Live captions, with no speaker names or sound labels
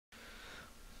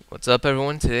What's up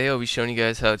everyone? Today I'll be showing you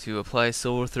guys how to apply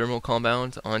silver thermal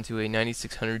compound onto a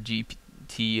 9600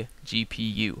 GT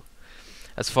GPU.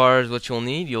 As far as what you'll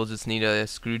need, you'll just need a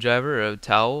screwdriver, a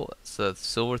towel, so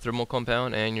silver thermal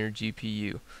compound, and your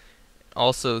GPU.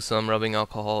 Also, some rubbing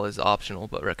alcohol is optional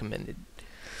but recommended.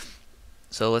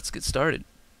 So let's get started.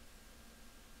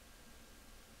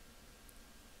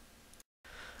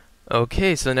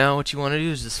 Okay, so now what you want to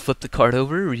do is just flip the card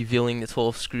over, revealing the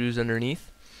 12 screws underneath.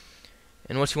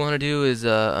 And what you want to do is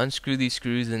unscrew these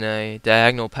screws in a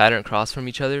diagonal pattern across from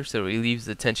each other so it relieves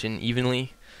the tension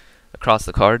evenly across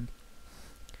the card.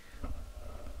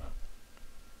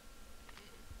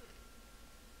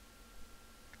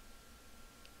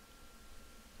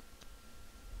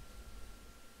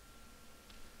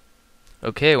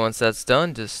 Okay, once that's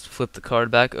done, just flip the card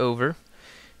back over.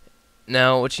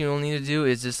 Now what you'll need to do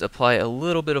is just apply a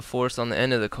little bit of force on the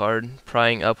end of the card,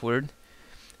 prying upward.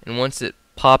 And once it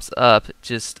pops up,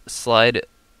 just slide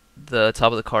the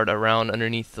top of the card around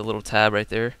underneath the little tab right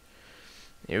there.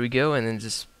 There we go, and then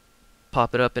just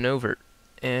pop it up and over,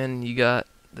 and you got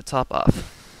the top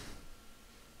off.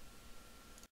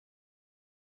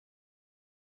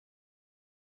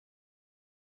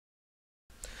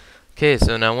 Okay,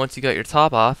 so now once you got your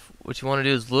top off, what you want to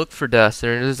do is look for dust.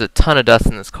 There is a ton of dust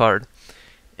in this card,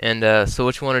 and so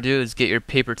what you want to do is get your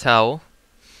paper towel,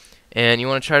 and you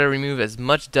want to try to remove as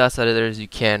much dust out of there as you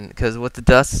can, because what the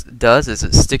dust does is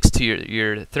it sticks to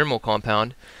your thermal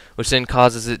compound, which then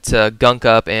causes it to gunk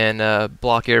up and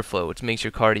block airflow, which makes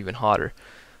your card even hotter.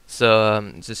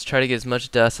 So just try to get as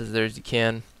much dust as there as you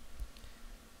can.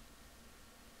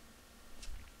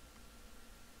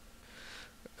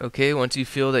 Okay, once you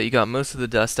feel that you got most of the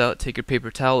dust out, take your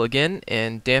paper towel again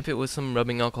and damp it with some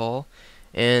rubbing alcohol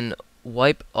and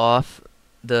wipe off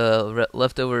the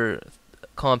leftover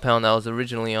compound that was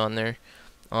originally on there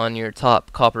on your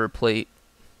top copper plate.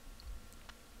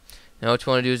 Now what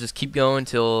you want to do is just keep going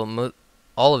until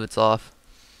all of it's off,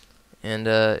 and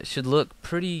it should look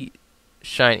pretty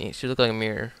shiny. It should look like a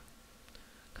mirror,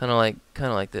 kind of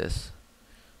like this.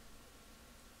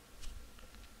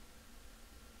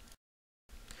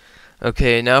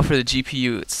 Okay, now for the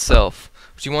GPU itself.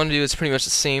 What you want to do is pretty much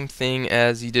the same thing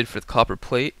as you did for the copper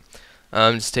plate.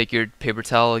 Just take your paper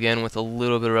towel again with a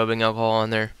little bit of rubbing alcohol on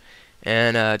there,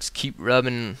 and just keep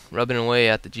rubbing away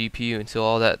at the GPU until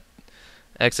all that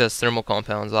excess thermal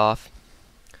compound's off.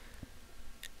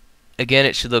 Again,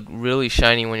 it should look really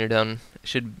shiny when you're done. It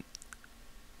should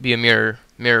be a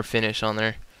mirror finish on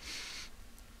there.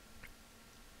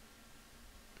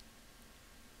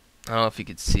 I don't know if you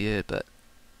could see it, but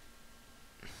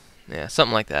yeah,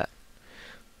 something like that.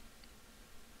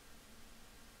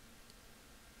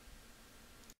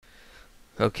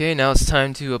 Okay, now it's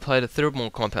time to apply the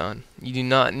thermal compound. You do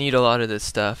not need a lot of this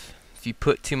stuff. If you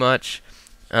put too much,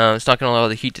 it's not going to allow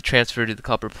the heat to transfer to the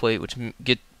copper plate, which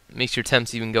makes your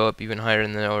temps even go up even higher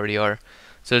than they already are.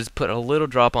 So just put a little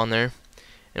drop on there.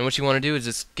 And what you want to do is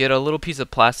just get a little piece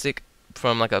of plastic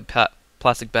from like a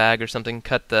plastic bag or something,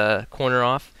 cut the corner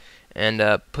off, and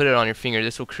put it on your finger.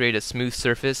 This will create a smooth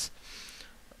surface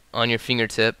on your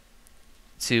fingertip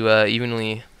to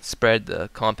evenly spread the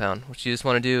compound. What you just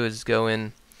want to do is go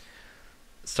in,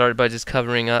 start by just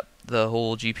covering up the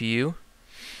whole GPU,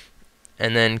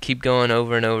 and then keep going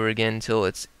over and over again until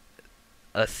it's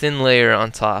a thin layer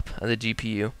on top of the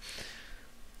GPU.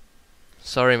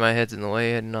 Sorry, my head's in the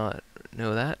way. I did not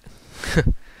know that.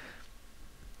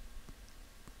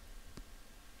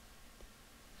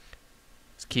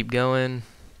 Just keep going.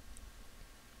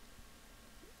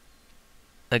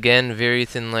 Again, very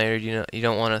thin layer. You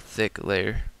don't want a thick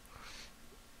layer.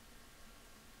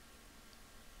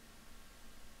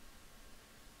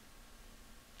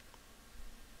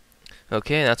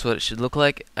 Okay, and that's what it should look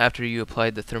like after you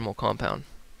applied the thermal compound.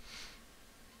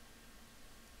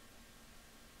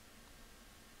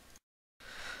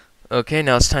 Okay,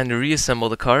 now it's time to reassemble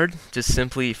the card. Just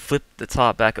simply flip the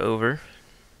top back over,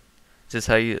 just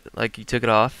how you took it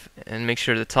off, and make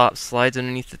sure the top slides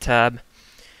underneath the tab,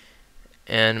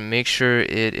 and make sure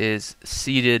it is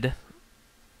seated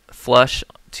flush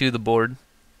to the board.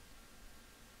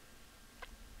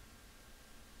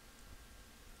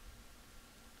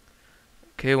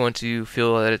 Okay, once you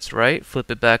feel that it's right,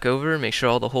 flip it back over, make sure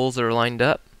all the holes are lined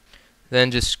up. Then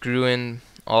just screw in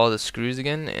all the screws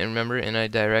again, and remember, in a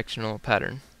directional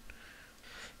pattern.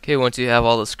 Okay, once you have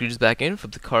all the screws back in,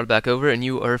 flip the card back over, and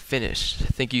you are finished.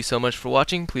 Thank you so much for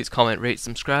watching. Please comment, rate,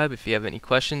 subscribe. If you have any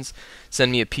questions,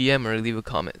 send me a PM or leave a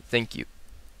comment. Thank you.